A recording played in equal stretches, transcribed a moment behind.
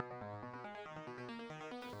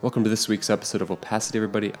Welcome to this week's episode of Opacity,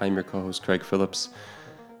 everybody. I'm your co-host, Craig Phillips.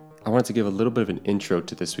 I wanted to give a little bit of an intro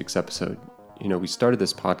to this week's episode. We started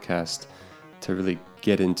this podcast to really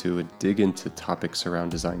get into and dig into topics around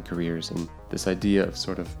design careers and this idea of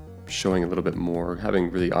sort of showing a little bit more, having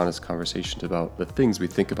really honest conversations about the things we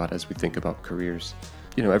think about as we think about careers.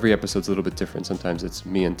 Every episode's a little bit different. Sometimes it's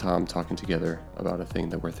me and Tom talking together about a thing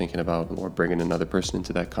that we're thinking about, or bringing another person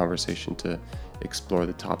into that conversation to explore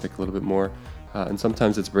the topic a little bit more. And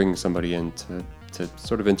sometimes it's bringing somebody in to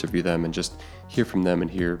sort of interview them and just hear from them and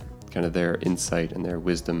hear kind of their insight and their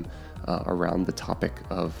wisdom around the topic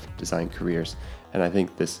of design careers. And I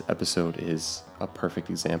think this episode is a perfect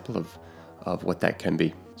example of what that can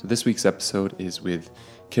be. So this week's episode is with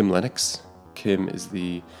Kim Lennox. Kim is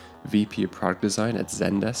the VP of Product Design at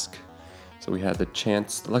Zendesk. So we had the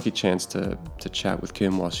lucky chance to chat with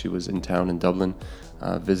Kim while she was in town in Dublin,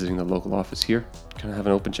 visiting the local office here. Kind of have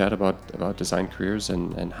an open chat about design careers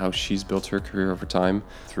and how she's built her career over time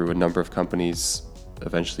through a number of companies,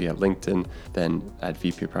 eventually at LinkedIn, then at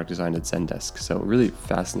VP of Product Design at Zendesk. So really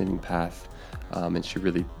fascinating path, and she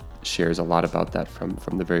really shares a lot about that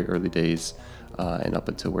from the very early days and up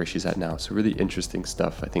until where she's at now. So really interesting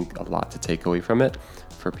stuff. I think a lot to take away from it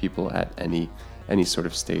for people at any sort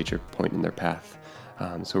of stage or point in their path.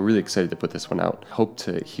 So we're really excited to put this one out. Hope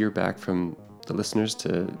to hear back from the listeners,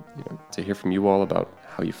 to hear from you all about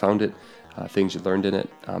how you found it, things you learned in it,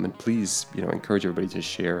 and please encourage everybody to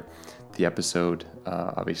share the episode.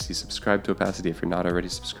 Obviously subscribe to Opacity if you're not already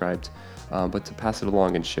subscribed, but to pass it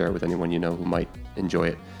along and share it with anyone you know who might enjoy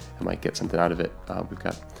it and might get something out of it. We've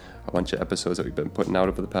got a bunch of episodes that we've been putting out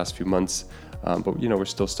over the past few months, but we're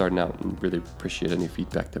still starting out and really appreciate any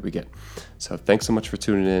feedback that we get. So thanks so much for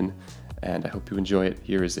tuning in, and I hope you enjoy it.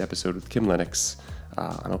 Here is the episode with Kim Lennox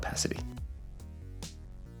on Opacity.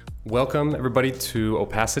 Welcome everybody to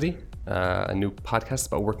Opacity, a new podcast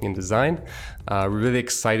about working in design. We're really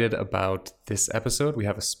excited about this episode. We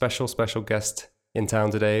have a special guest in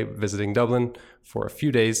town today, visiting Dublin for a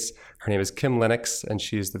few days. Her name is Kim Lennox, and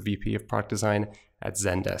she is the VP of Product Design at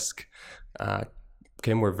Zendesk.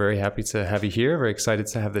 Kim, we're very happy to have you here. Very excited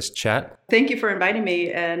to have this chat. Thank you for inviting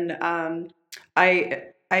me. And I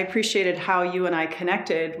appreciated how you and I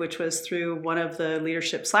connected, which was through one of the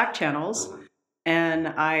leadership Slack channels. And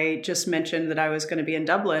I just mentioned that I was going to be in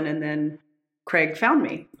Dublin, and then Craig found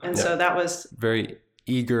me. And so that was very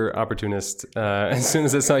eager opportunist. As soon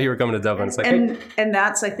as I saw you were coming to Dublin, it's like, and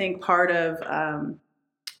that's, I think, part of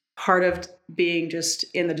being just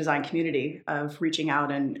in the design community, of reaching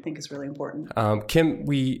out, and I think is really important. Kim,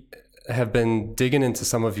 we have been digging into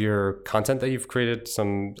some of your content that you've created,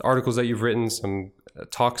 some articles that you've written, some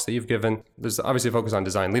talks that you've given. There's obviously a focus on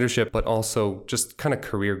design leadership, but also just kind of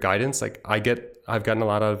career guidance. Like I've gotten a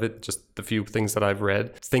lot out of it, just the few things that I've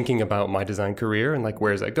read, thinking about my design career and like,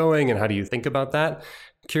 where's that going and how do you think about that?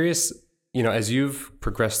 Curious, as you've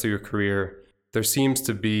progressed through your career, there seems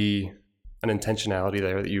to be an intentionality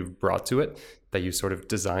there that you've brought to it, that you sort of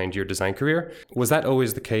designed your design career. Was that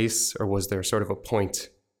always the case, or was there sort of a point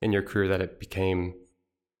in your career that it became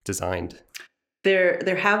designed?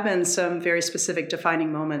 There have been some very specific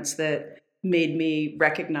defining moments that made me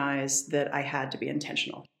recognize that I had to be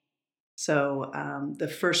intentional. So the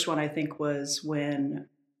first one, I think, was when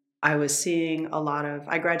I was seeing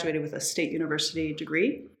I graduated with a state university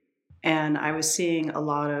degree, and I was seeing a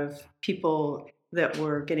lot of people that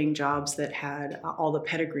were getting jobs that had all the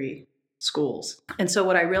pedigree schools. And so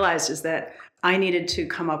what I realized is that I needed to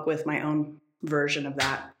come up with my own version of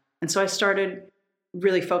that. And so I started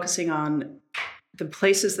really focusing on the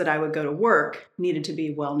places that I would go to work needed to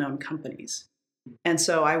be well-known companies. And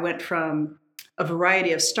so I went from a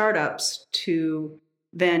variety of startups to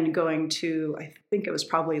then going to, I think it was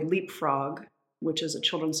probably Leapfrog, which is a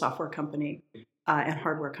children's software company and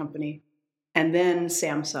hardware company, and then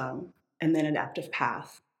Samsung, and then Adaptive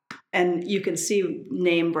Path. And you can see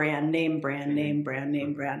name brand.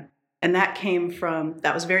 And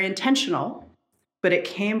that was very intentional, but it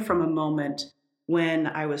came from a moment when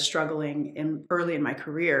I was struggling early in my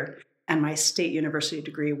career, and my state university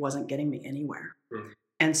degree wasn't getting me anywhere. Mm-hmm.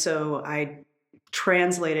 And so I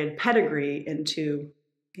translated pedigree into,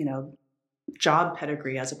 job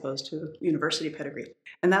pedigree as opposed to university pedigree.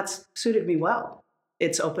 And that's suited me well.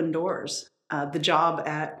 It's opened doors. The job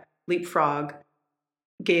at Leapfrog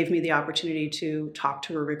gave me the opportunity to talk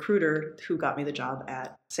to a recruiter who got me the job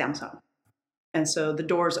at Samsung. And so the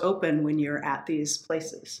doors open when you're at these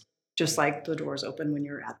places, just like the doors open when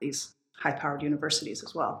you're at these high-powered universities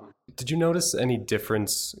as well. Did you notice any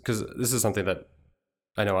difference? Because this is something that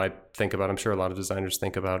I know I think about, I'm sure a lot of designers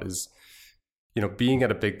think about, is, being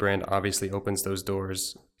at a big brand obviously opens those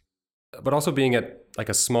doors. but also being at like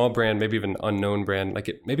a small brand, maybe even unknown brand, like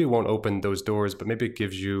maybe it won't open those doors, but maybe it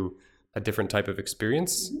gives you a different type of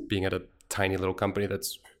experience being at a tiny little company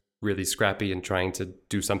that's really scrappy and trying to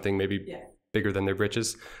do something maybe bigger than their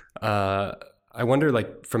britches. I wonder,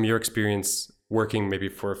 like, from your experience working maybe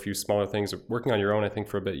for a few smaller things, or working on your own, I think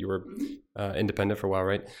for a bit you were independent for a while,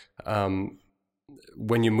 right?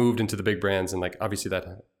 When you moved into the big brands, and like obviously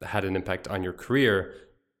that had an impact on your career,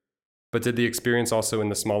 but did the experience also in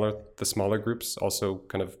the smaller groups also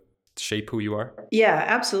kind of shape who you are? Yeah,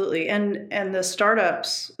 absolutely. And the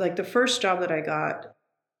startups, like the first job that I got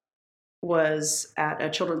was at a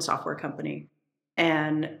children's software company.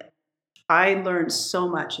 And I learned so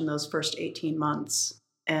much in those first 18 months.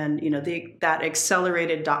 And, that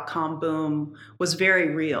accelerated .com boom was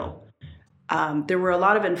very real. There were a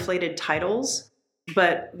lot of inflated titles,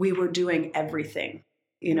 but we were doing everything.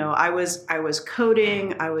 I was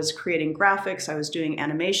coding, I was creating graphics, I was doing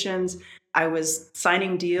animations, I was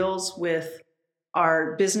signing deals with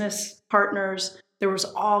our business partners. There was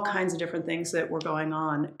all kinds of different things that were going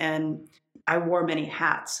on, and I wore many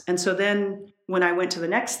hats. And so then when I went to the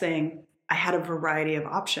next thing, I had a variety of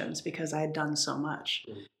options because I had done so much.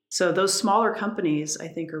 So those smaller companies, I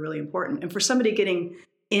think, are really important. And for somebody getting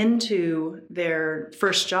into their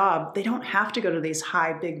first job, they don't have to go to these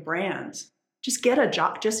high, big brands. Just get a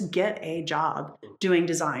job. Just get a job doing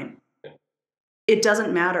design. It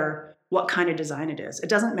doesn't matter what kind of design it is. It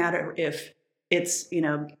doesn't matter if it's,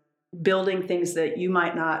 building things that you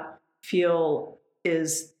might not feel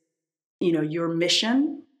is, your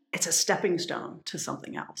mission. It's a stepping stone to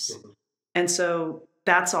something else. And so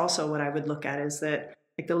that's also what I would look at, is that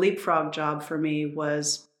like the leapfrog job for me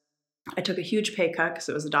was, I took a huge pay cut because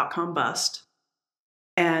it was a .com bust.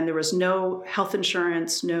 And there was no health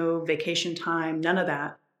insurance, no vacation time, none of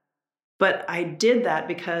that. But I did that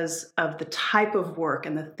because of the type of work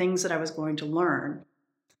and the things that I was going to learn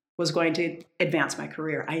was going to advance my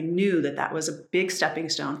career. I knew that that was a big stepping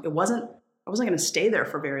stone. I wasn't going to stay there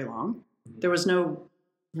for very long. There was no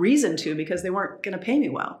reason to, because they weren't going to pay me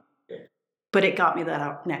well. But it got me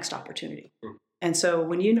that next opportunity. And so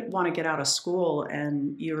when you want to get out of school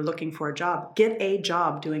and you're looking for a job, get a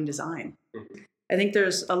job doing design. I think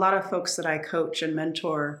there's a lot of folks that I coach and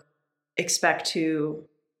mentor expect to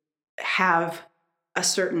have a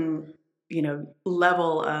certain,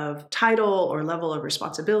 level of title or level of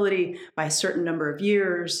responsibility by a certain number of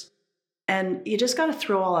years. And you just got to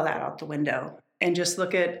throw all of that out the window and just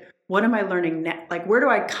look at, what am I learning next? Like, where do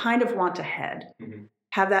I kind of want to head?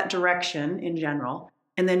 Have that direction in general.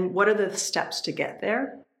 And then what are the steps to get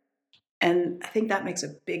there? And I think that makes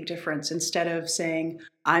a big difference, instead of saying,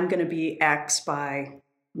 I'm going to be X by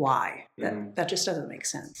Y. That just doesn't make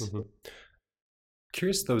sense.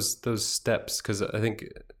 Curious those steps, because I think,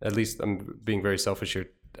 at least I'm being very selfish here,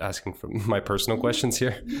 asking for my personal questions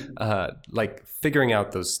here, like figuring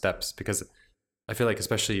out those steps, because I feel like,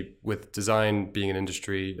 especially with design being an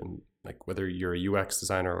industry, and like whether you're a UX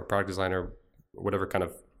designer or a product designer, or whatever kind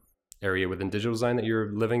of area within digital design that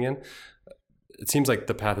you're living in, it seems like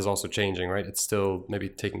the path is also changing, right? It's still maybe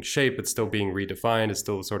taking shape, it's still being redefined, it's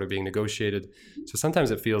still sort of being negotiated. So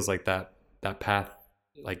sometimes it feels like that path,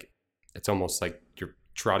 like it's almost like you're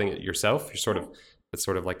trotting it yourself. It's sort of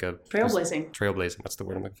like a trailblazing. That's the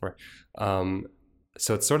word I'm looking for.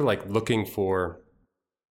 So it's sort of like looking for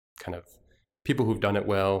kind of people who've done it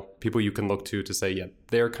well, people you can look to say, yeah,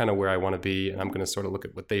 they're kind of where I want to be, and I'm going to sort of look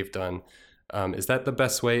at what they've done. Is that the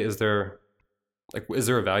best way? Is there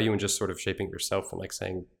a value in just sort of shaping yourself and like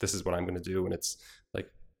saying, this is what I'm going to do, and it's like,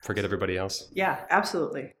 forget everybody else? Yeah,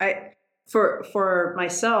 absolutely. For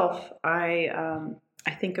myself,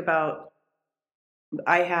 I think about,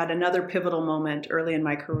 I had another pivotal moment early in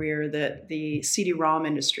my career that the CD-ROM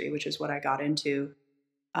industry, which is what I got into,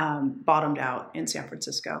 bottomed out in San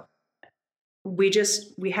Francisco. We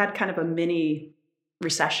had kind of a mini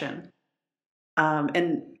recession.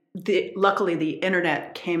 And luckily the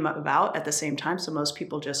internet came about at the same time. So most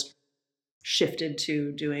people just shifted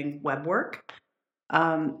to doing web work.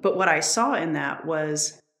 But what I saw in that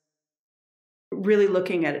was really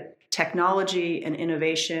looking at technology and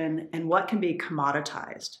innovation and what can be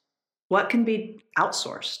commoditized, what can be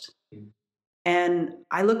outsourced. And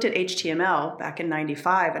I looked at HTML back in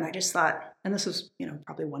 95, and I just thought, and this was,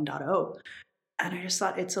 probably 1.0, and I just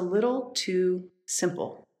thought it's a little too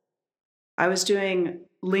simple. I was doing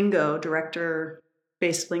Lingo,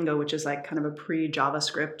 director-based Lingo, which is like kind of a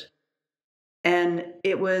pre-JavaScript. And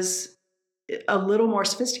it was a little more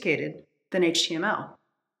sophisticated than HTML.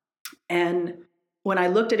 And when I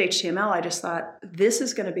looked at HTML, I just thought, this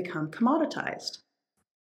is going to become commoditized.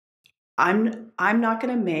 I'm not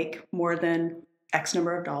going to make more than X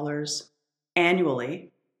number of dollars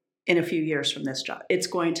annually in a few years from this job. It's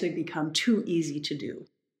going to become too easy to do.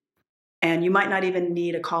 And you might not even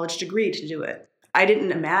need a college degree to do it. I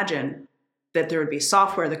didn't imagine that there would be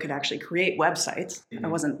software that could actually create websites. I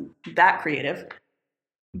wasn't that creative.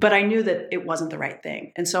 But I knew that it wasn't the right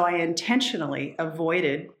thing. And so I intentionally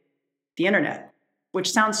avoided the internet,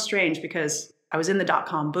 which sounds strange because I was in the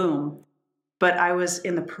dot-com boom, but I was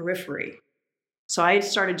in the periphery. So I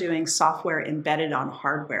started doing software embedded on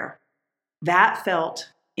hardware. That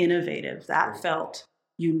felt innovative. That felt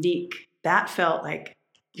unique. That felt like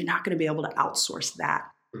you're not going to be able to outsource that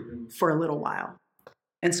for a little while.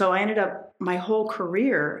 And so I ended up, my whole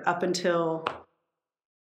career up until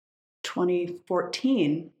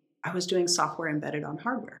 2014, I was doing software embedded on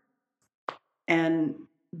hardware. And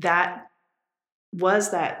that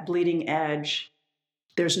was that bleeding edge,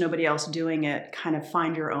 there's nobody else doing it, kind of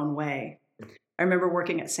find your own way. I remember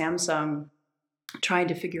working at Samsung trying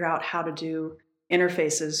to figure out how to do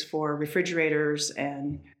interfaces for refrigerators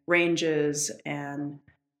and ranges and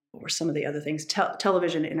what were some of the other things,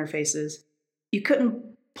 television interfaces. You couldn't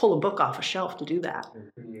pull a book off a shelf to do that.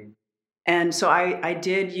 And so I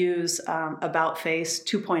did use About Face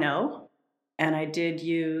 2.0, and I did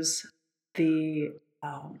use the,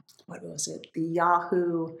 the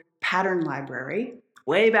Yahoo pattern library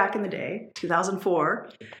way back in the day, 2004.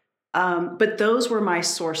 But those were my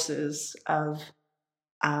sources of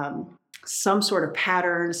some sort of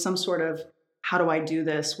pattern, some sort of, how do I do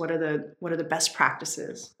this? What are the best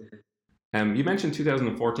practices? You mentioned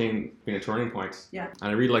 2014 being a turning point. Yeah.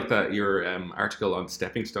 And I really like that your article on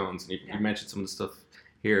stepping stones. And you mentioned some of the stuff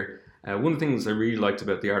here. One of the things I really liked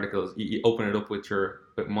about the article is you open it up with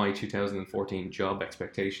my 2014 job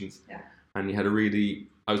expectations. Yeah. And you had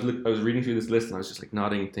I was reading through this list and I was just like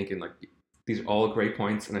nodding, thinking like these are all great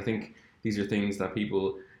points. And I think these are things that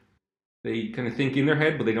people, they kind of think in their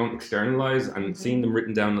head, but they don't externalize. And seeing them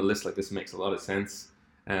written down on a list like this makes a lot of sense.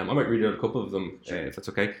 I might read out a couple of them, if that's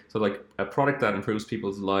okay. So like a product that improves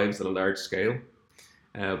people's lives at a large scale,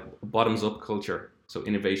 bottoms-up culture. So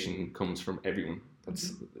innovation comes from everyone.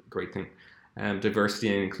 That's a great thing.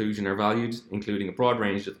 Diversity and inclusion are valued, including a broad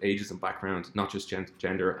range of ages and background, not just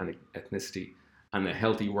gender and ethnicity, and a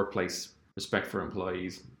healthy workplace, respect for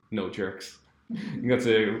employees, no jerks. I think that's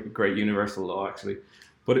a great universal law, actually.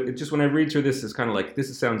 But just when I read through this, it's kind of like,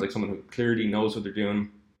 sounds like someone who clearly knows what they're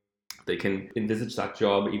doing. They can envisage that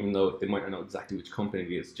job, even though they might not know exactly which company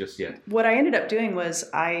it is just yet. What I ended up doing was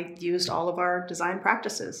I used all of our design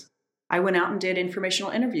practices. I went out and did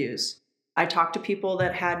informational interviews. I talked to people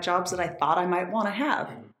that had jobs that I thought I might want to have.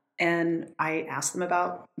 And I asked them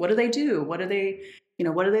about, what do they do? What do they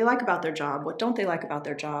like about their job? What don't they like about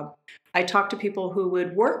their job? I talked to people who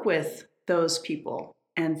would work with those people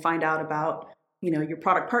and find out about, your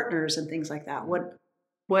product partners and things like that. What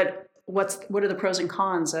are the pros and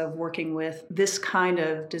cons of working with this kind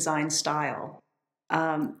of design style?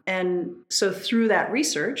 And so through that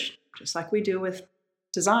research, just like we do with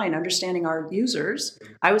design, understanding our users,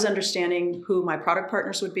 I was understanding who my product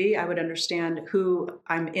partners would be. I would understand who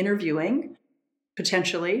I'm interviewing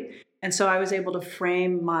potentially. And so I was able to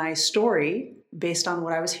frame my story based on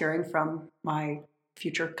what I was hearing from my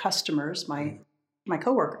future customers, my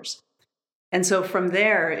coworkers. And so from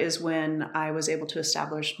there is when I was able to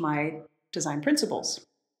establish my design principles,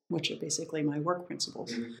 which are basically my work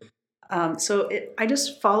principles. I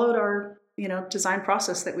just followed our, design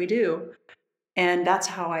process that we do. And that's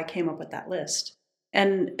how I came up with that list.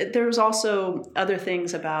 And there was also other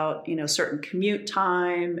things about, certain commute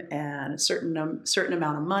time and a certain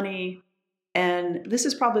amount of money. And this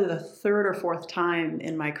is probably the third or fourth time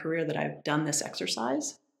in my career that I've done this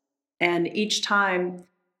exercise. And each time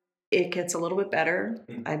it gets a little bit better.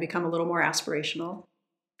 I become a little more aspirational.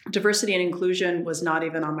 Diversity and inclusion was not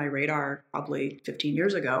even on my radar probably 15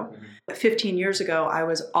 years ago. But 15 years ago, I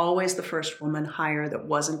was always the first woman hired that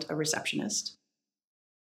wasn't a receptionist.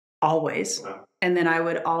 Always. Wow. And then I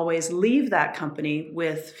would always leave that company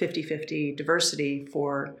with 50-50 diversity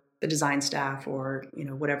for the design staff or,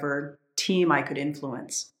 whatever team I could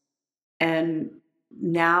influence. And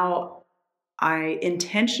now I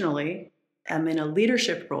intentionally am in a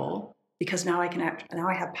leadership role because now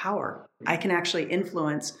I have power. I can actually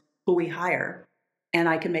influence who we hire, and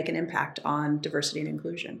I can make an impact on diversity and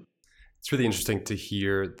inclusion. It's really interesting to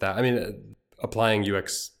hear that. I mean, applying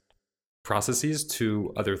UX processes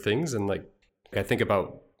to other things, and I think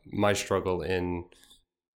about my struggle in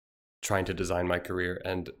trying to design my career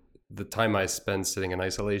and the time I spend sitting in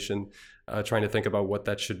isolation, trying to think about what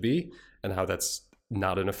that should be and how that's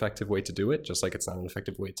not an effective way to do it, just like it's not an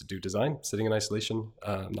effective way to do design, sitting in isolation,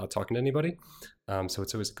 not talking to anybody. So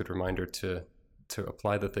it's always a good reminder to to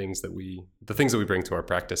apply the things that we bring to our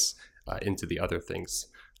practice into the other things.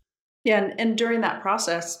 Yeah, and during that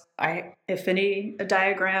process, I affinity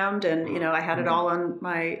diagrammed, and I had it all on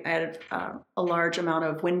I had a large amount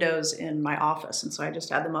of windows in my office, and so I just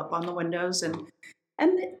had them up on the windows, and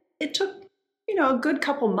it took a good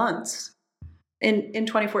couple months. In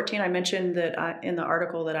 2014, I mentioned that in the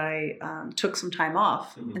article that I took some time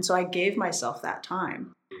off, and so I gave myself that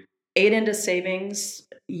time. Ate into savings,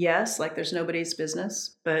 yes, like there's nobody's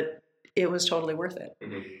business, but it was totally worth it.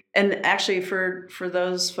 And actually, for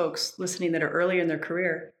those folks listening that are early in their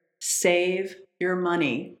career, save your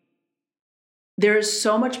money. There is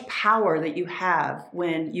so much power that you have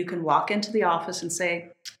when you can walk into the office and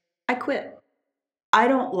say, I quit. I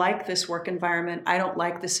don't like this work environment. I don't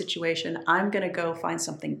like this situation. I'm going to go find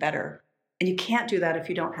something better. And you can't do that if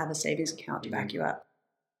you don't have a savings account to back you up.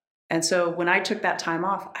 And so when I took that time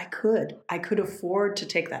off, I could afford to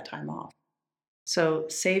take that time off. So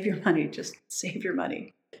save your money, just save your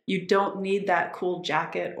money. You don't need that cool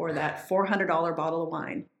jacket or that $400 bottle of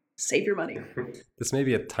wine. Save your money. This may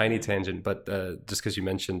be a tiny tangent, but just because you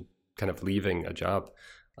mentioned kind of leaving a job,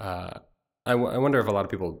 I wonder if a lot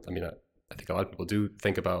of people, I think a lot of people do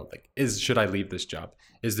think about should I leave this job?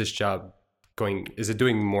 Is this job is it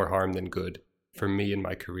doing more harm than good for me in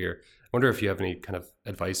my career? I wonder if you have any kind of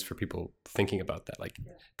advice for people thinking about that.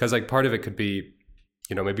 Because part of it could be,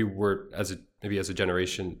 maybe as a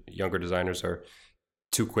generation, younger designers are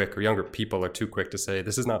too quick, or younger people are too quick to say,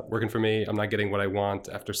 this is not working for me. I'm not getting what I want.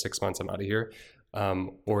 After 6 months, I'm out of here.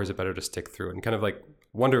 Or is it better to stick through? And kind of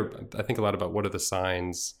wonder, I think a lot about what are the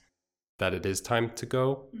signs that it is time to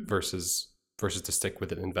go versus to stick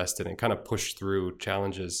with it, invest in it, and kind of push through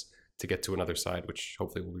challenges to get to another side, which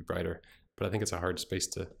hopefully will be brighter. But I think it's a hard space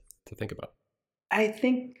to think about. I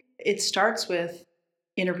think it starts with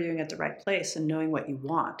interviewing at the right place and knowing what you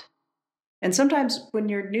want. And sometimes when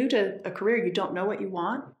you're new to a career, you don't know what you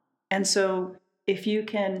want. And so if you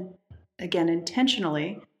can, again,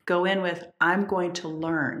 intentionally go in with, I'm going to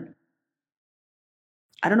learn.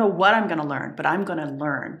 I don't know what I'm going to learn, but I'm going to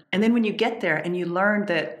learn. And then when you get there and you learn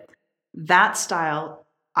that style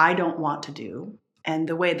I don't want to do, and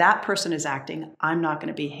the way that person is acting, I'm not going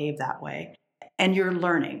to behave that way. And you're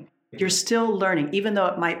learning. You're still learning, even though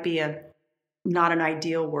it might be not an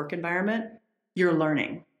ideal work environment, you're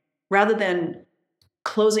learning. Rather than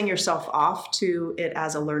closing yourself off to it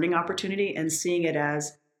as a learning opportunity and seeing it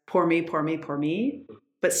as poor me, poor me, poor me,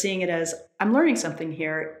 but seeing it as I'm learning something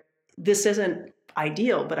here. This isn't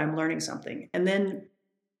ideal, but I'm learning something. And then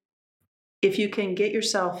if you can get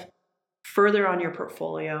yourself further on your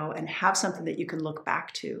portfolio and have something that you can look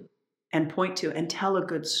back to and point to and tell a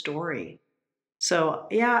good story. So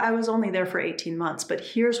yeah, I was only there for 18 months, but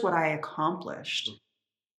here's what I accomplished.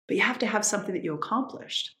 But you have to have something that you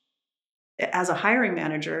accomplished. As a hiring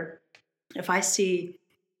manager, if I see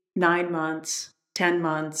 9 months, 10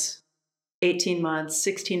 months, 18 months,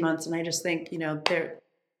 16 months, and I just think,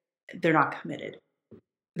 they're not committed.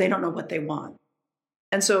 They don't know what they want.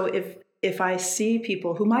 And so if I see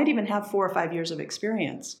people who might even have 4 or 5 years of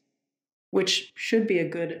experience, which should be a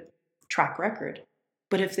good track record,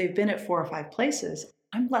 but if they've been at 4 or 5 places,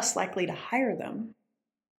 I'm less likely to hire them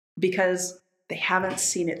because they haven't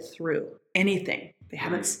seen it through anything. They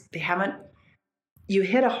haven't, you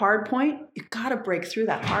hit a hard point, you got to break through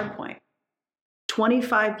that hard point.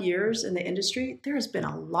 25 years in the industry, there has been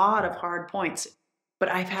a lot of hard points, but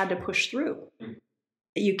I've had to push through.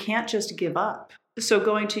 You can't just give up. So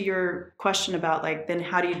going to your question about then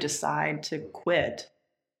how do you decide to quit?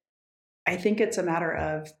 I think it's a matter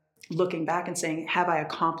of looking back and saying, have I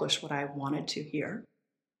accomplished what I wanted to hear?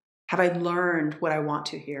 Have I learned what I want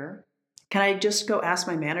to hear? Can I just go ask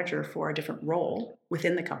my manager for a different role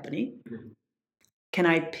within the company? Can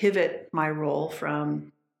I pivot my role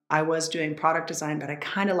from I was doing product design, but I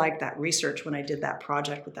kind of liked that research when I did that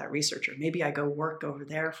project with that researcher. Maybe I go work over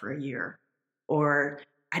there for a year. Or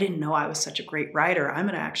I didn't know I was such a great writer. I'm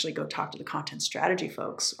going to actually go talk to the content strategy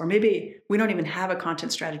folks. Or maybe we don't even have a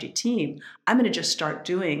content strategy team. I'm going to just start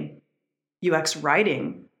doing UX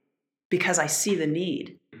writing because I see the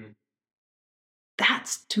need.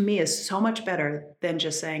 That, to me, is so much better than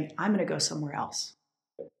just saying, I'm going to go somewhere else.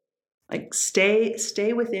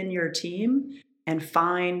 Stay within your team and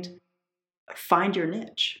find your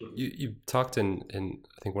niche. You talked in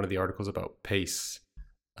I think one of the articles about pace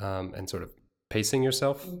and sort of pacing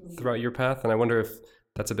yourself throughout your path. And I wonder if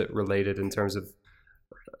that's a bit related in terms of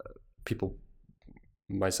people,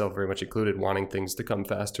 myself very much included, wanting things to come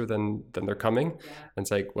faster than they're coming. And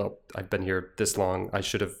it's well, I've been here this long. I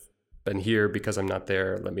should have been here because I'm not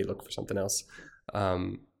there. Let me look for something else. I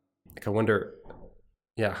wonder,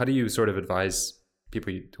 how do you sort of advise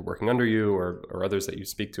people working under you or others that you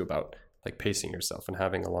speak to about like pacing yourself and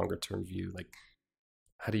having a longer term view? Like,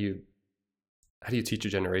 how do you teach a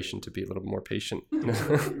generation to be a little more patient?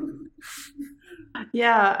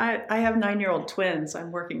 Yeah, I have 9-year-old twins.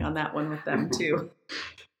 I'm working on that one with them too.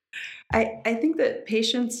 I think that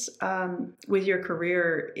patience with your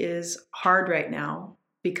career is hard right now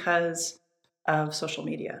because of social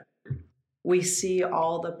media. We see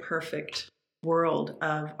all the perfect world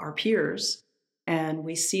of our peers, and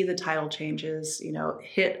we see the title changes,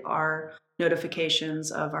 hit our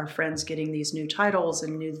notifications of our friends getting these new titles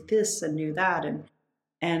and new this and new that,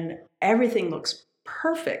 and everything looks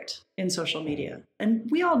perfect in social media. And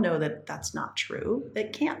we all know that that's not true.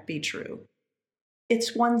 It can't be true.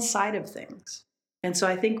 It's one side of things. And so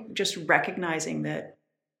I think just recognizing that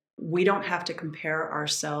we don't have to compare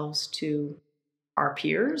ourselves to our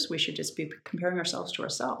peers. We should just be comparing ourselves to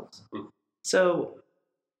ourselves. So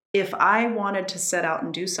if I wanted to set out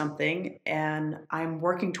and do something and I'm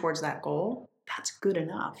working towards that goal, that's good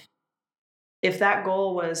enough. If that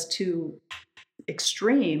goal was too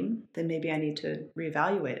extreme, then maybe I need to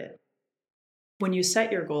reevaluate it. When you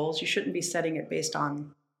set your goals, you shouldn't be setting it based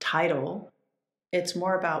on title. It's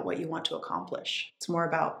more about what you want to accomplish. It's more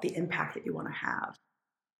about the impact that you want to have.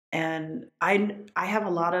 And I have a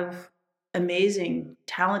lot of amazing,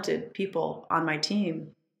 talented people on my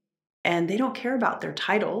team, and they don't care about their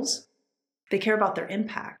titles. They care about their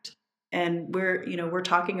impact. And we're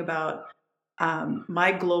talking about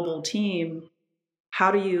my global team.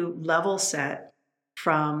 How do you level set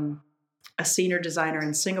from a senior designer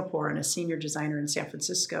in Singapore and a senior designer in San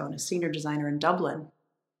Francisco and a senior designer in Dublin?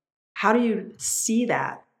 How do you see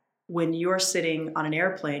that when you're sitting on an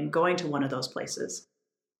airplane going to one of those places?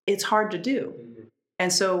 It's hard to do.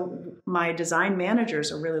 And so my design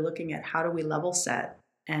managers are really looking at how do we level set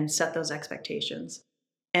and set those expectations.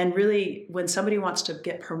 And really, when somebody wants to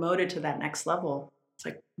get promoted to that next level, it's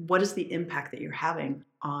like, what is the impact that you're having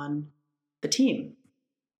on the team?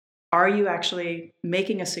 Are you actually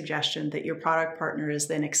making a suggestion that your product partner is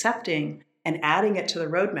then accepting and adding it to the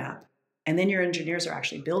roadmap? And then your engineers are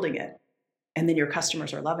actually building it. And then your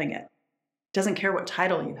customers are loving it. It doesn't care what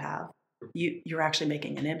title you have. You're actually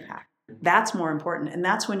making an impact. That's more important. And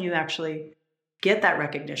that's when you actually get that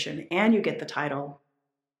recognition and you get the title.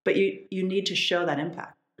 But you need to show that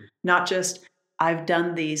impact. Not just, I've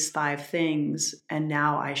done these 5 things and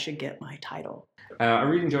now I should get my title. I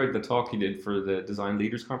really enjoyed the talk you did for the Design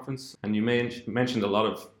Leaders Conference, and you mentioned a lot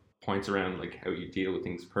of points around like how you deal with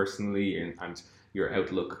things personally and your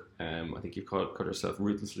outlook. I think you've called yourself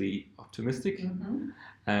ruthlessly optimistic.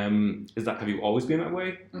 Mm-hmm. Have you always been that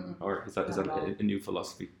way, or is that a new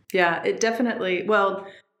philosophy? Yeah, it definitely,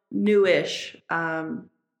 newish.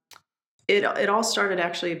 It all started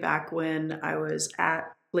actually back when I was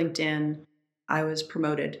at LinkedIn. I was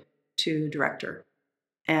promoted to director,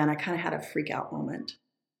 and I kind of had a freak out moment.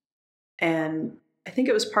 And I think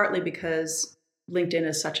it was partly because LinkedIn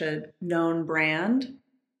is such a known brand,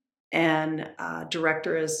 and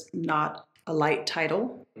director is not a light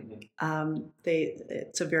title.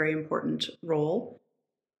 It's a very important role.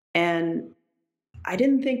 And I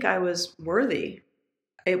didn't think I was worthy.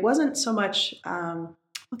 It wasn't so much,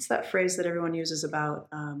 what's that phrase that everyone uses about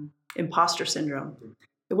imposter syndrome?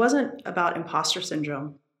 It wasn't about imposter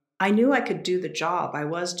syndrome. I knew I could do the job. I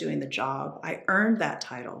was doing the job. I earned that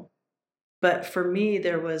title. But for me,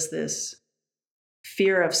 there was this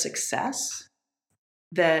fear of success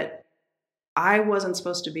that I wasn't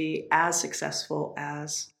supposed to be as successful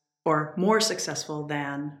as, or more successful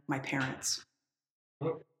than my parents.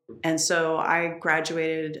 And so I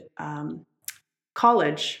graduated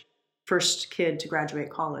college, first kid to graduate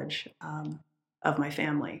college of my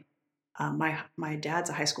family. My dad's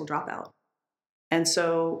a high school dropout. And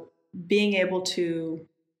so being able to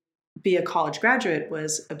be a college graduate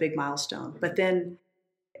was a big milestone. But then,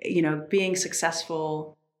 being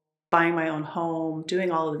successful, buying my own home,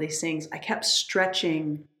 doing all of these things, I kept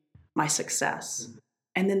stretching my success.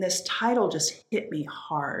 And then this title just hit me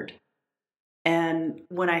hard. And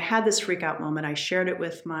when I had this freak out moment, I shared it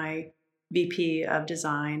with my VP of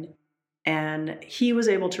design, and he was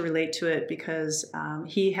able to relate to it because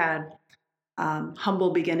he had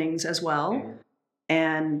humble beginnings as well.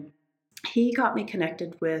 And he got me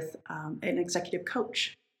connected with an executive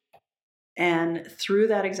coach. And through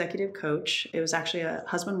that executive coach, it was actually a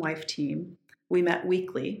husband-wife team. We met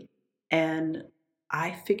weekly, and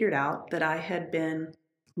I figured out that I had been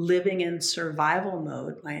living in survival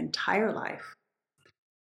mode my entire life.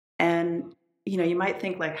 And, you might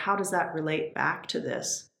think, like, how does that relate back to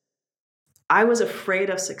this? I was afraid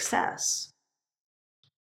of success.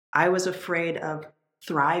 I was afraid of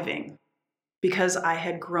thriving. because I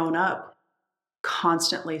had grown up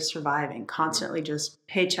constantly surviving, constantly just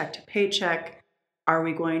paycheck to paycheck. Are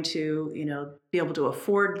we going to, be able to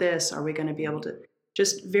afford this? Are we going to be able to,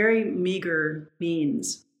 just very meager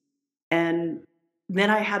means? And then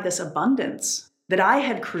I had this abundance that I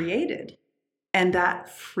had created, and that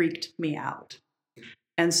freaked me out.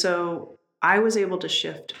 And so I was able to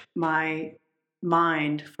shift my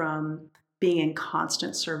mind from being in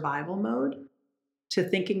constant survival mode to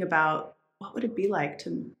thinking about what would it be like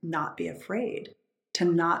to not be afraid, to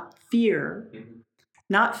not fear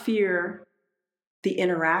the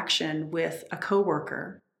interaction with a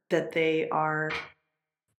coworker that they are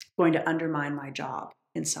going to undermine my job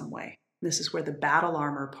in some way. This is where the battle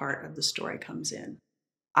armor part of the story comes in.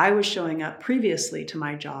 I was showing up previously to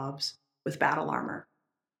my jobs with battle armor.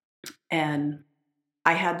 And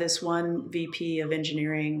I had this one VP of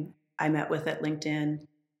engineering I met with at LinkedIn,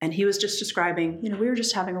 and he was just describing, we were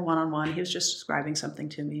just having a one-on-one. He was just describing something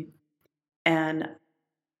to me. And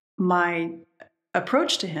my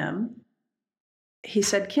approach to him, he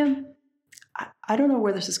said, Kim, I don't know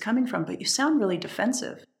where this is coming from, but you sound really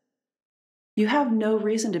defensive. You have no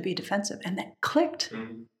reason to be defensive. And that clicked.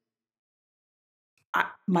 Mm-hmm.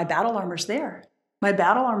 My battle armor's there. My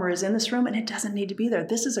battle armor is in this room, and it doesn't need to be there.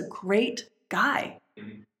 This is a great guy.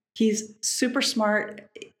 Mm-hmm. He's super smart,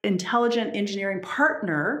 intelligent engineering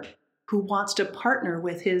partner who wants to partner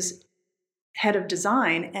with his head of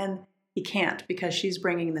design, and he can't because she's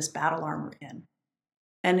bringing this battle armor in.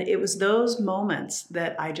 And it was those moments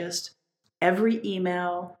that every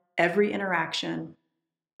email, every interaction,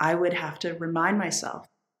 I would have to remind myself,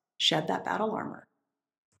 shed that battle armor.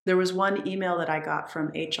 There was one email that I got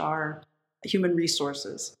from HR, Human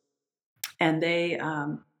Resources, and they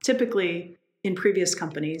typically, in previous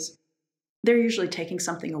companies, they're usually taking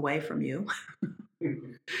something away from you.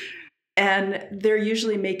 And they're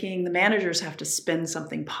usually making the managers have to spin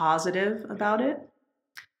something positive about it.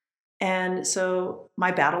 And so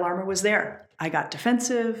my battle armor was there. I got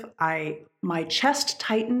defensive. My chest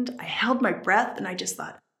tightened. I held my breath, and I just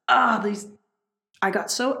thought, I got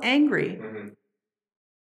so angry. Mm-hmm.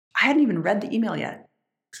 I hadn't even read the email yet.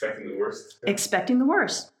 Expecting the worst. Yeah. Expecting the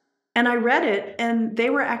worst. And I read it, and they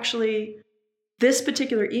were actually, this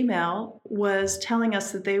particular email was telling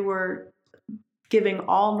us that they were giving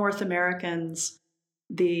all North Americans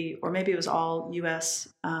or maybe it was all U.S.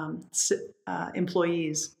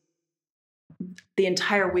 Employees, the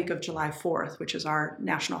entire week of July 4th, which is our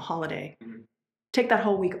national holiday, take that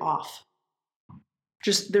whole week off.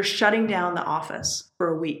 Just, they're shutting down the office for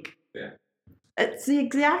a week. Yeah. It's the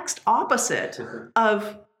exact opposite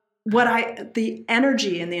of the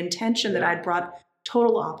energy and the intention that I'd brought,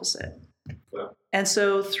 total opposite. Wow. And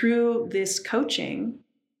so through this coaching,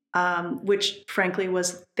 which frankly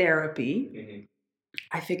was therapy,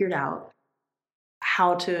 I figured out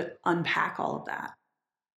how to unpack all of that.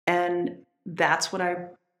 And that's what I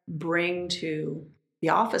bring to the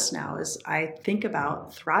office now, is I think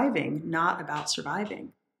about thriving, not about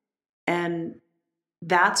surviving. And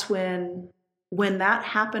that's when that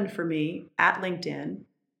happened for me at LinkedIn,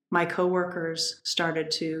 my coworkers started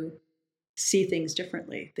to see things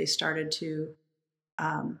differently. They started to,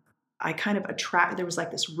 I kind of there was like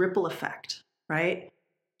this ripple effect, right?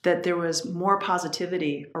 That there was more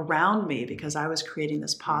positivity around me because I was creating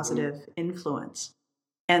this positive influence.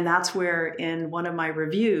 And that's where in one of my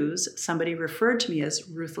reviews, somebody referred to me as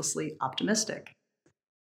ruthlessly optimistic.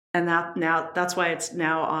 And that's why it's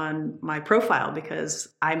now on my profile,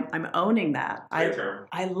 because I'm owning that.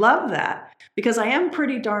 I love that because I am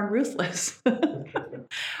pretty darn ruthless,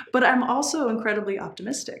 but I'm also incredibly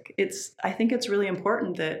optimistic. I think it's really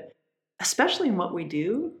important that, especially in what we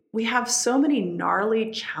do, we have so many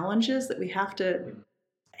gnarly challenges that we have to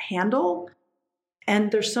handle,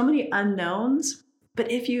 and there's so many unknowns.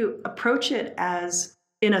 But if you approach it as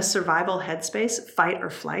in a survival headspace, fight or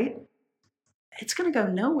flight, it's going to go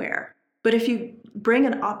nowhere. But if you bring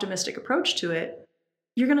an optimistic approach to it,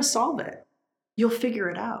 you're going to solve it. You'll figure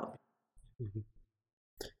it out. Mm-hmm.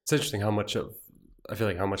 It's interesting how much of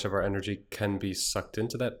our energy can be sucked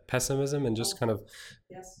into that pessimism and just kind of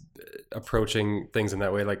approaching things in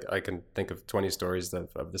that way. Like I can think of 20 stories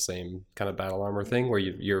of the same kind of battle armor thing, where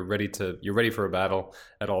you're ready for a battle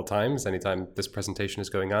at all times. Anytime this presentation is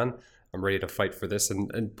going on, I'm ready to fight for this.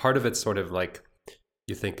 And part of it's sort of like,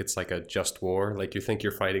 you think it's like a just war, like you think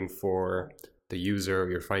you're fighting for the user, or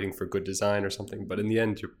you're fighting for good design or something, but in the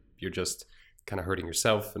end you're just kind of hurting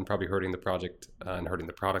yourself and probably hurting the project and hurting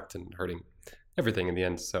the product and hurting everything in the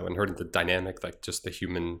end. So, and hurting the dynamic, like just the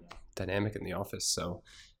human dynamic in the office. So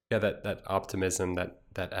yeah, that optimism, that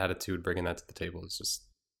attitude, bringing that to the table is just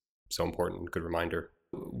so important. Good reminder.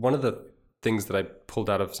 One of the things that I pulled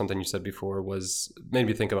out of something you said before made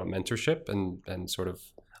me think about mentorship and sort of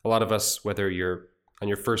a lot of us, whether you're on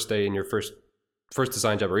your first day in your first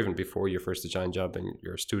design job or even before your first design job and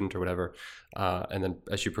you're a student or whatever, and then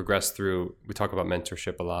as you progress through, we talk about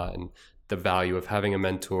mentorship a lot and the value of having a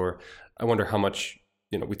mentor. I wonder how much,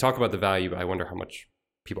 we talk about the value, but I wonder how much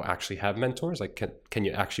people actually have mentors. Like, can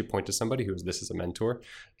you actually point to somebody this is a mentor,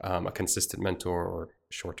 a consistent mentor or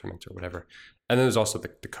short-term mentor, whatever. And then there's also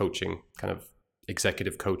the coaching, kind of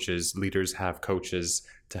executive coaches. Leaders have coaches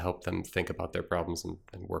to help them think about their problems and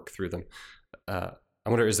work through them. I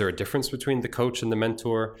wonder, is there a difference between the coach and the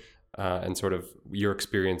mentor, and sort of your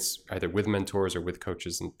experience either with mentors or with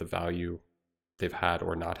coaches and the value they've had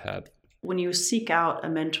or not had? When you seek out a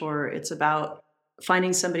mentor, it's about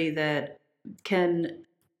finding somebody that can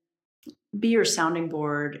be your sounding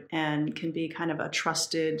board and can be kind of a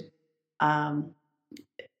trusted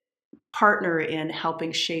partner in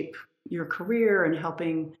helping shape your career and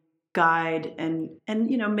helping guide and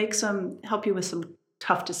help you with some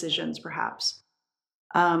tough decisions, perhaps.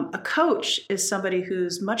 A coach is somebody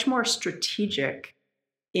who's much more strategic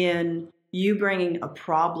in you bringing a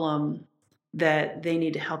problem that they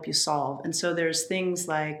need to help you solve. And so there's things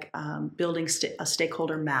like building a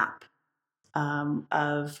stakeholder map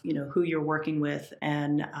of who you're working with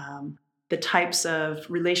and the types of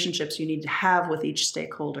relationships you need to have with each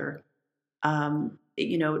stakeholder.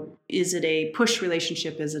 Is it a push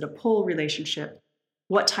relationship? Is it a pull relationship?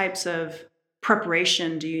 What types of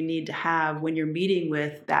preparation do you need to have when you're meeting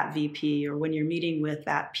with that VP or when you're meeting with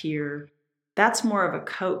that peer? That's more of a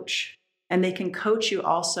coach. And they can coach you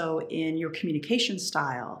also in your communication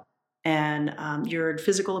style and your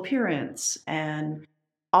physical appearance and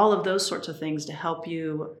all of those sorts of things to help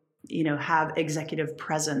you, have executive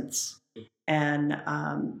presence and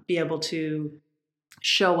be able to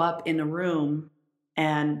show up in a room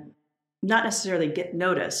and not necessarily get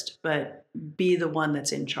noticed, but be the one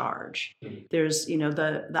that's in charge. There's,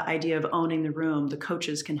 the idea of owning the room. The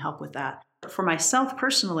coaches can help with that. For myself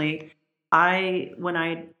personally, when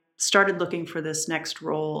I started looking for this next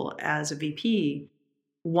role as a VP,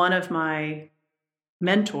 one of my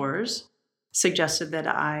mentors suggested that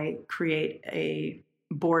I create a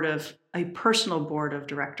personal board of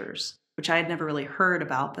directors, which I had never really heard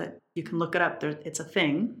about, but you can look it up. It's a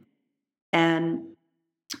thing. And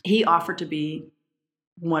he offered to be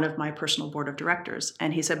one of my personal board of directors.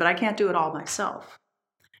 And he said, but I can't do it all myself.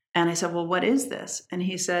 And I said, well, what is this? And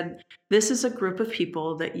he said, this is a group of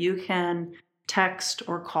people that you can text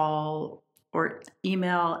or call or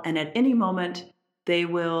email, and at any moment, they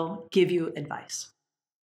will give you advice.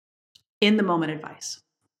 In the moment advice.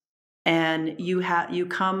 And you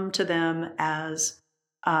come to them as,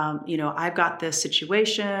 I've got this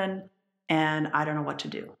situation and I don't know what to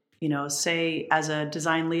do. Say as a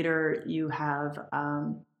design leader, you have,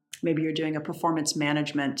 maybe you're doing a performance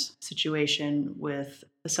management situation with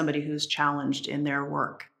somebody who's challenged in their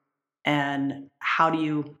work. And how do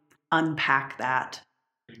you unpack that?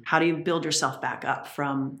 How do you build yourself back up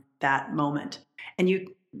from that moment? And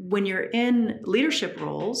when you're in leadership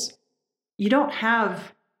roles, you don't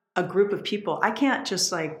have a group of people. I can't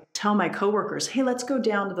just tell my coworkers, hey, let's go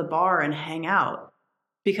down to the bar and hang out,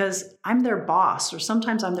 because I'm their boss, or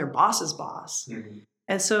sometimes I'm their boss's boss. Mm-hmm.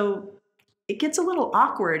 And so it gets a little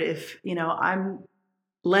awkward if, I'm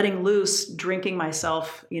letting loose, drinking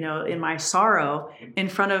myself, in my sorrow in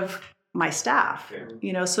front of my staff,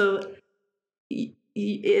 so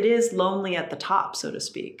it is lonely at the top, so to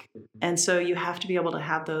speak. And so you have to be able to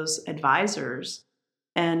have those advisors.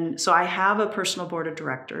 And so I have a personal board of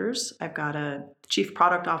directors. I've got a chief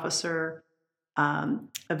product officer,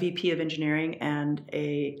 a VP of engineering,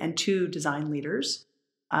 and two design leaders.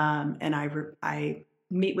 And I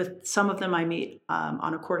meet with some of them. I meet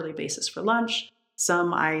on a quarterly basis for lunch.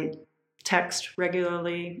 Some I text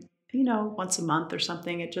regularly, once a month or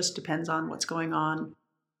something. It just depends on what's going on.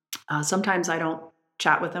 Sometimes I don't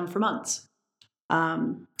chat with them for months,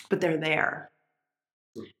 but they're there.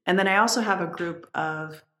 And then I also have a group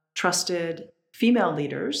of trusted female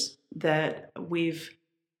leaders that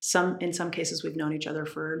in some cases, we've known each other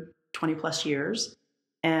for 20 plus years.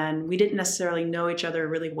 And we didn't necessarily know each other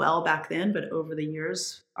really well back then, but over the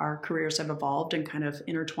years, our careers have evolved and kind of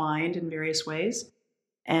intertwined in various ways.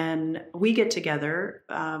 And we get together.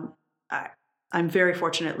 I'm very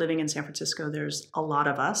fortunate living in San Francisco. There's a lot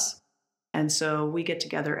of us. And so we get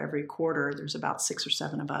together every quarter. There's about 6 or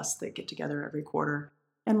 7 of us that get together every quarter.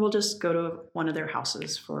 And we'll just go to one of their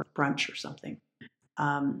houses for brunch or something.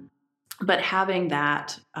 But having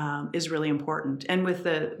that is really important. And with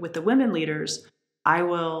the women leaders, I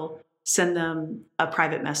will send them a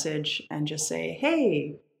private message and just say,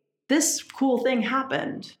 hey, this cool thing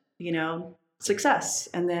happened, success.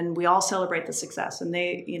 And then we all celebrate the success, and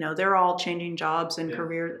they're all changing jobs and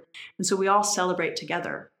career. And so we all celebrate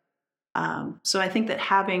together. So I think that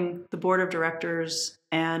having the board of directors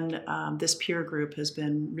and this peer group has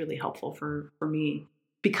been really helpful for me,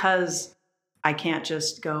 because I can't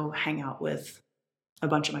just go hang out with a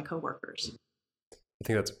bunch of my coworkers. I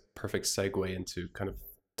think that's a perfect segue into kind of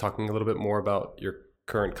talking a little bit more about your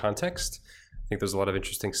current context. I think there's a lot of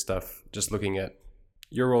interesting stuff just looking at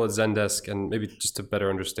your role at Zendesk, and maybe just to better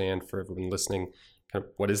understand for everyone listening, kind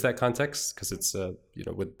of what is that context? Because it's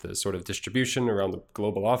with the sort of distribution around the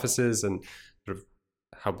global offices and sort of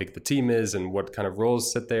how big the team is and what kind of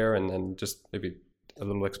roles sit there, and just maybe a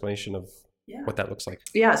little explanation of what that looks like.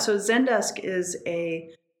 Yeah, so Zendesk is a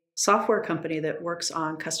software company that works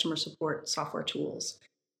on customer support software tools.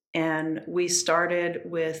 And we started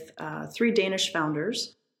with 3 Danish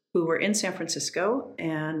founders who were in San Francisco,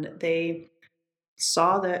 and they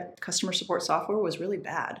saw that customer support software was really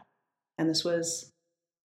bad. And this was,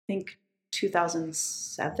 I think,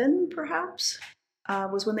 2007, perhaps,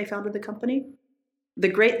 was when they founded the company. The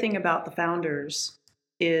great thing about the founders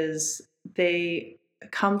is they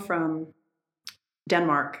come from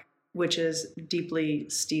Denmark, which is deeply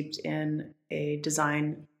steeped in a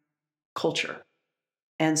design culture.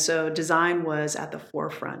 And so design was at the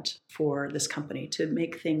forefront for this company to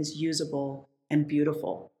make things usable and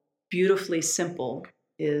beautiful. Beautifully simple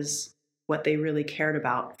is what they really cared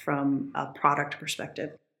about from a product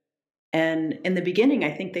perspective. And in the beginning,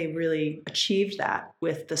 I think they really achieved that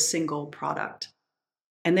with the single product.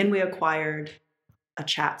 And then we acquired a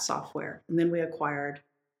chat software, and then we acquired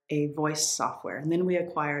a voice software, and then we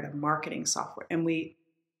acquired a marketing software. And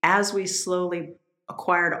as we slowly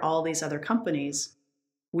acquired all these other companies,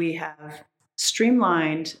 we have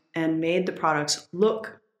streamlined and made the products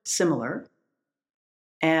look similar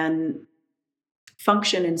and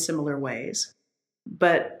function in similar ways,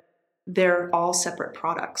 but they're all separate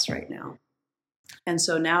products right now. And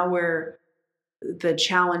so now the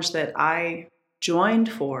challenge that I joined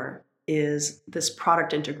for is this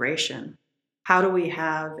product integration. How do we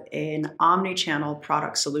have an omni-channel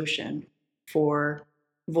product solution for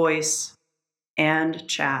voice and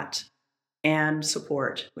chat and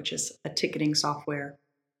support, which is a ticketing software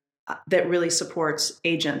that really supports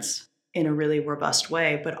agents in a really robust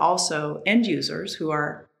way, but also end users who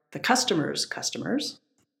are the customers.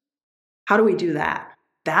 How do we do that?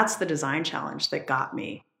 That's the design challenge that got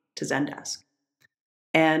me to Zendesk.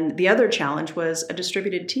 And the other challenge was a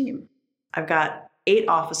distributed team. I've got 8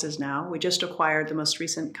 offices now. We just acquired, the most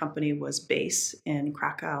recent company was Base in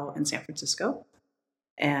Krakow and San Francisco.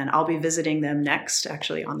 And I'll be visiting them next,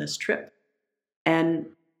 actually, on this trip. And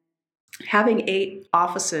having 8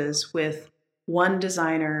 offices with 1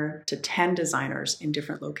 designer to 10 designers in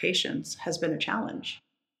different locations has been a challenge.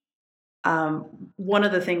 One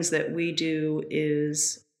of the things that we do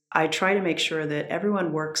is I try to make sure that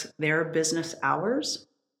everyone works their business hours,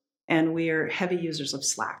 and we are heavy users of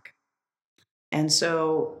Slack. And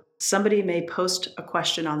so somebody may post a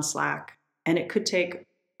question on Slack, and it could take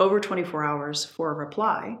over 24 hours for a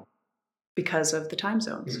reply because of the time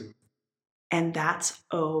zones. Mm-hmm. And that's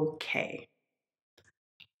okay.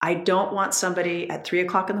 I don't want somebody at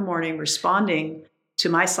 3:00 in the morning responding to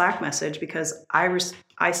my Slack message because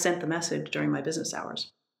I sent the message during my business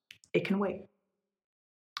hours. It can wait.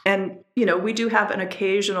 And, we do have an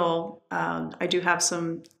occasional, I do have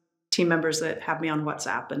some team members that have me on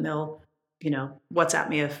WhatsApp, and they'll, WhatsApp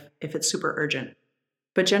me if it's super urgent.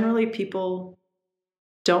 But generally, people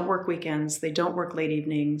don't work weekends. They don't work late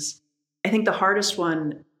evenings. I think the hardest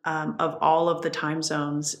one of all of the time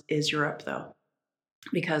zones is Europe, though.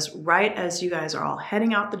 Because right as you guys are all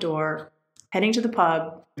heading out the door, heading to the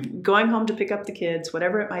pub, going home to pick up the kids,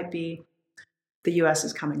 whatever it might be, the US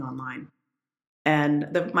is coming online.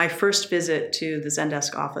 And my first visit to the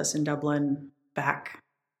Zendesk office in Dublin back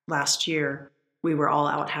last year, we were all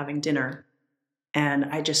out having dinner. And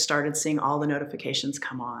I just started seeing all the notifications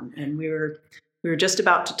come on. And we were just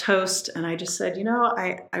about to toast. And I just said,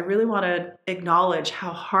 I really want to acknowledge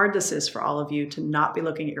how hard this is for all of you to not be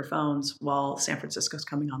looking at your phones while San Francisco's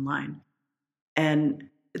coming online. And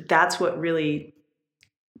that's what really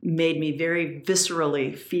made me very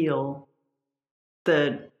viscerally feel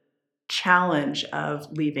the challenge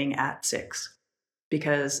of leaving at 6.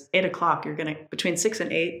 Because 8:00, between 6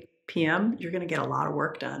 and 8 p.m., you're going to get a lot of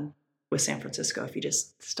work done with San Francisco if you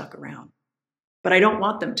just stuck around. But I don't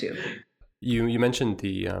want them to. You mentioned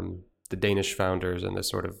the Danish founders and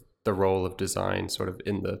the role of design sort of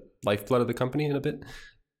in the lifeblood of the company in a bit.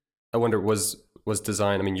 I wonder, was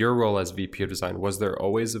design, your role as VP of design, was there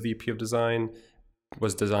always a VP of design?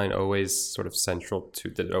 was design always sort of central to,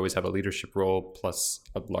 did it always have a leadership role plus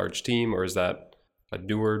a large team, or is that a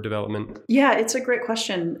newer development? Yeah, it's a great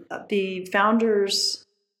question. The founders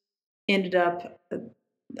ended up,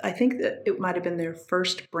 I think that it might have been their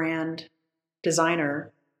first brand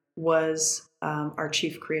designer was our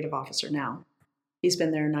chief creative officer now. He's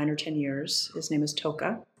been there 9 or 10 years. His name is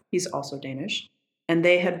Toka. He's also Danish. And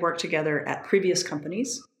they had worked together at previous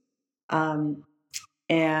companies.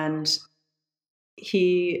 And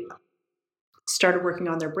he started working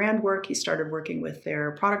on their brand work. He started working with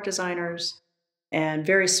their product designers, and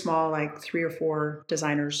very small, like 3 or 4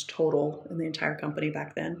 designers total in the entire company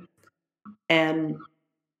back then. And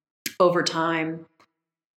over time,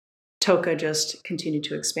 Toka just continued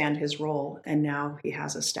to expand his role, and now he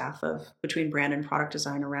has a staff of, between brand and product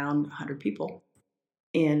design, around 100 people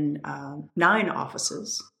in 9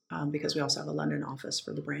 offices, because we also have a London office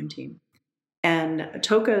for the brand team. And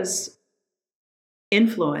Toka's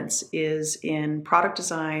influence is in product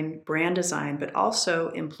design, brand design, but also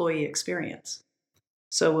employee experience.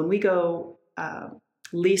 So when we go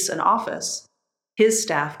lease an office, his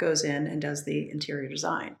staff goes in and does the interior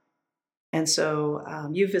design. And so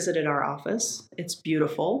you visited our office. It's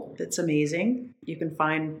beautiful. It's amazing. You can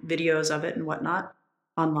find videos of it and whatnot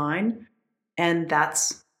online. And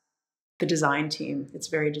that's the design team. It's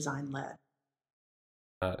very design-led.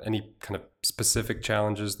 Any kind of specific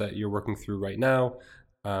challenges that you're working through right now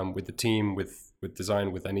with the team, with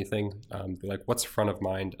design, with anything? Like, what's front of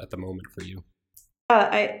mind at the moment for you?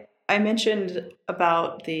 I mentioned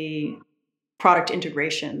about the product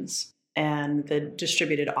integrations and the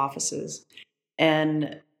distributed offices.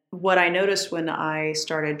 And what I noticed when I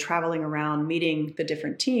started traveling around meeting the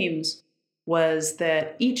different teams was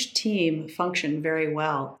that each team functioned very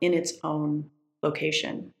well in its own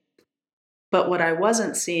location. But what I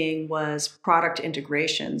wasn't seeing was product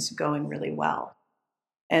integrations going really well.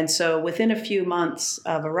 And so within a few months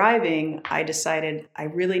of arriving, I decided I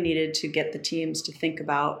really needed to get the teams to think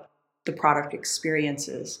about the product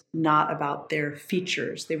experiences, not about their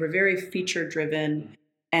features. They were very feature-driven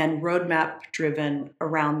and roadmap-driven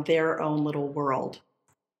around their own little world.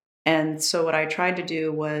 And so what I tried to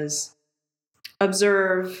do was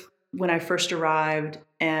observe when I first arrived,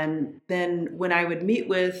 and then when I would meet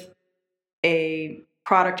with a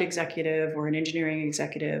product executive or an engineering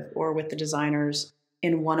executive or with the designers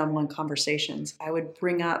in one-on-one conversations, I would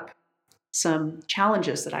bring up some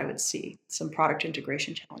challenges that I would see, some product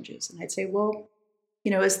integration challenges. And I'd say, well,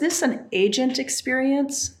 is this an agent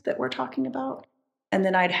experience that we're talking about? And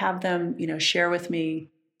then I'd have them, share with me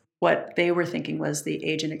what they were thinking was the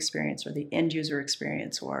agent experience or the end user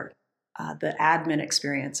experience or the admin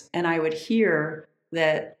experience. And I would hear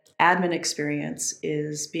that admin experience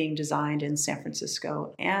is being designed in San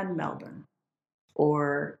Francisco and Melbourne,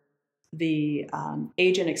 or the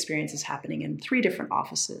agent experience is happening in 3 different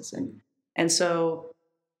offices. And so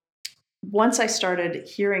once I started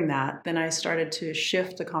hearing that, then I started to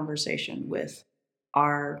shift the conversation with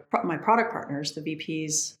my product partners, the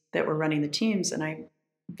VPs that were running the teams. And I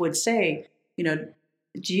would say,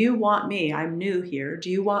 do you want me, I'm new here, do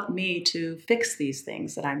you want me to fix these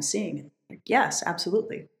things that I'm seeing? And like, yes,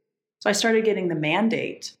 absolutely. So I started getting the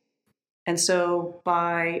mandate. And so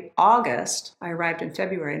by August, I arrived in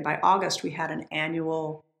February, and by August we had an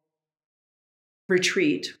annual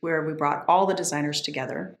retreat where we brought all the designers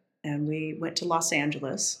together, and we went to Los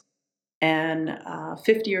Angeles, and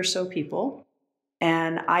 50 or so people,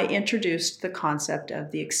 and I introduced the concept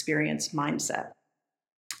of the experience mindset.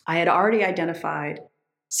 I had already identified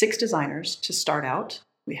 6 designers to start out.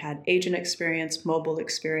 We had agent experience, mobile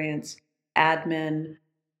experience, admin,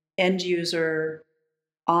 end user,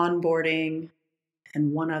 onboarding,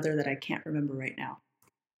 and one other that I can't remember right now.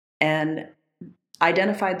 And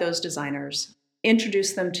identified those designers,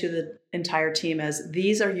 introduced them to the entire team as,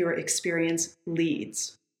 these are your experience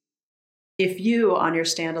leads. If you, on your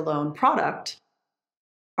standalone product,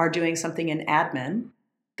 are doing something in admin,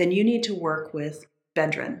 then you need to work with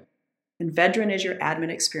Vedran. And Vedran is your admin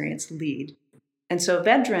experience lead. And so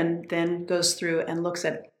Vedran then goes through and looks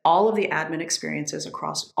at all of the admin experiences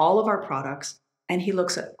across all of our products, and he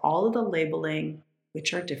looks at all of the labeling,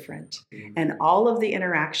 which are different, and all of the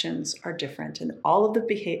interactions are different, and all of the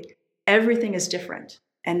behavior, everything is different.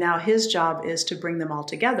 And now his job is to bring them all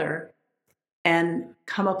together and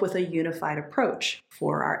come up with a unified approach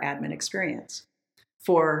for our admin experience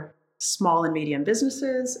for small and medium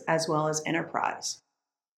businesses as well as enterprise.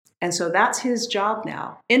 And so that's his job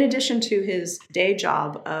now, in addition to his day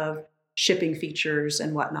job of shipping features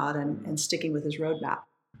and whatnot and sticking with his roadmap.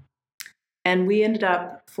 And we ended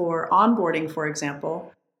up, for onboarding, for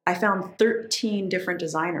example, I found 13 different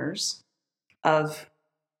designers of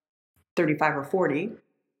 35 or 40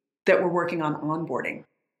 that were working on onboarding.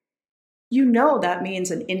 You know that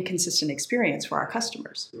means an inconsistent experience for our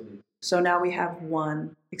customers. So now we have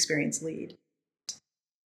one experience lead.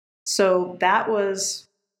 So that was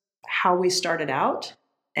how we started out,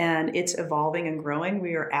 and it's evolving and growing.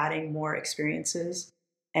 We are adding more experiences,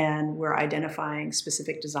 and we're identifying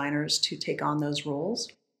specific designers to take on those roles.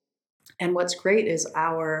 And what's great is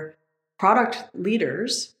our product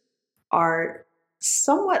leaders are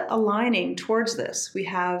somewhat aligning towards this. We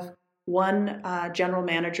have one general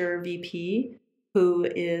manager, VP, who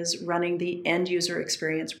is running the end user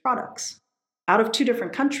experience products out of 2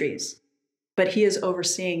 different countries, but he is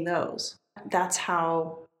overseeing those. That's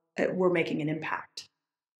how we're making an impact.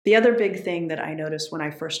 The other big thing that I noticed when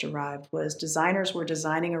I first arrived was designers were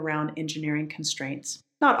designing around engineering constraints.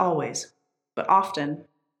 Not always, but often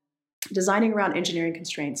designing around engineering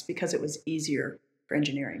constraints because it was easier for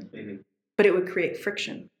engineering, but it would create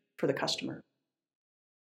friction for the customer.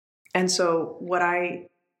 And so what I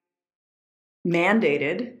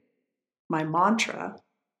mandated, my mantra,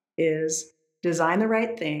 is design the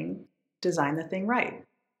right thing, design the thing right.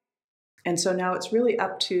 And so now it's really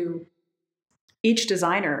up to each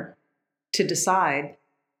designer to decide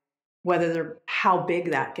how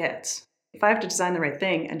big that gets. If I have to design the right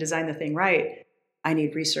thing and design the thing right, I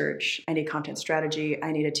need research, I need content strategy,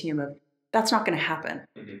 I need a team of, that's not going to happen.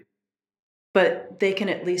 But they can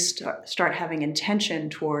at least start having intention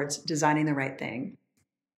towards designing the right thing.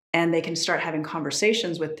 And they can start having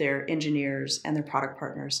conversations with their engineers and their product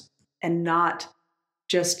partners, and not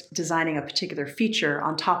just designing a particular feature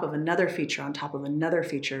on top of another feature on top of another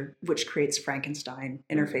feature, which creates Frankenstein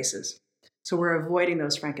interfaces. So we're avoiding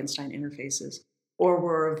those Frankenstein interfaces, or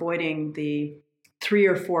we're avoiding the 3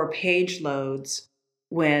 or 4 page loads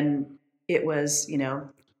when it was,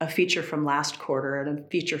 a feature from last quarter and a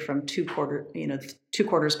feature from 2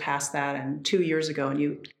 quarters past that and 2 years ago, and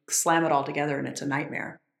you slam it all together and it's a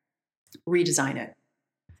nightmare. Redesign it.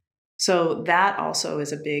 So that also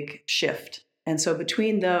is a big shift. And so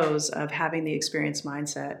between those of having the experience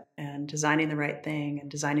mindset and designing the right thing and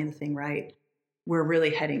designing the thing right, we're really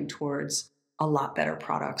heading towards a lot better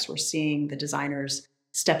products. We're seeing the designers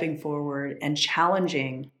stepping forward and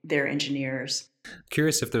challenging their engineers.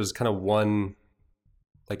 Curious if there's kind of one,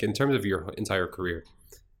 like in terms of your entire career,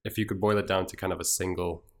 if you could boil it down to kind of a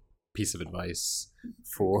single piece of advice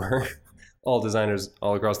for all designers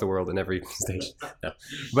all across the world in every stage. No.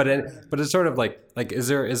 But it's sort of like is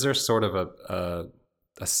there sort of a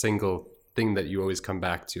single thing that you always come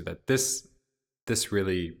back to, that this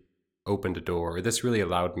really opened a door, or this really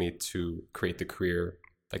allowed me to create the career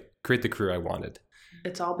I wanted?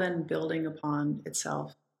 It's all been building upon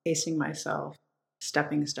itself, pacing myself,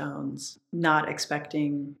 stepping stones, not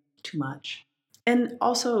expecting too much, and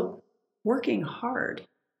also working hard.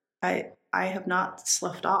 I have not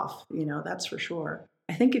sloughed off, that's for sure.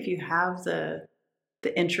 I think if you have the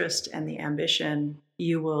interest and the ambition,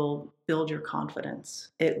 you will build your confidence.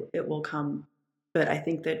 It will come. But I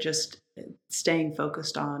think that just staying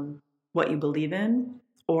focused on what you believe in,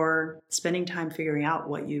 or spending time figuring out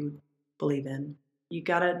what you believe in. You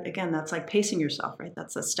gotta, again, that's like pacing yourself, right?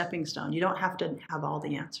 That's a stepping stone. You don't have to have all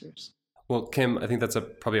the answers. Well, Kim, I think that's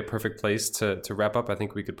probably a perfect place to wrap up. I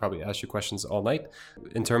think we could probably ask you questions all night.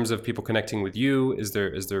 In terms of people connecting with you, is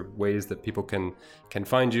there ways that people can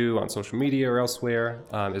find you on social media or elsewhere?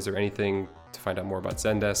 Is there anything to find out more about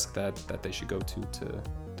Zendesk that they should go to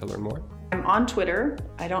learn more? I'm on Twitter.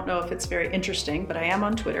 I don't know if it's very interesting, but I am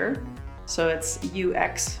on Twitter. So it's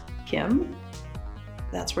UX Kim.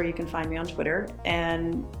 That's where you can find me on Twitter.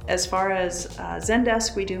 And as far as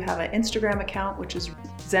Zendesk, we do have an Instagram account, which is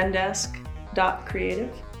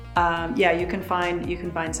zendesk.creative. You can find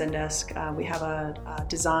Zendesk. We have a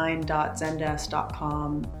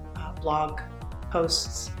design.zendesk.com blog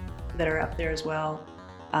posts that are up there as well.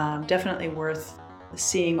 Definitely worth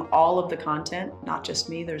seeing all of the content, not just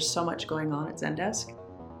me. There's so much going on at Zendesk.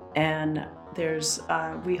 And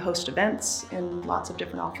we host events in lots of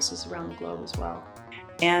different offices around the globe as well.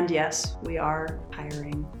 And yes, we are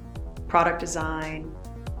hiring product design,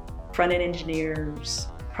 front-end engineers,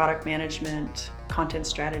 product management, content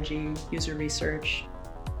strategy, user research,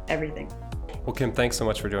 everything. Well, Kim, thanks so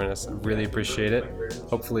much for joining us. I really appreciate it.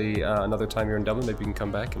 Hopefully another time you're in Dublin, maybe you can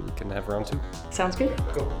come back and we can have round 2. Sounds good.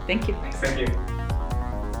 Cool. Thank you. Thank you.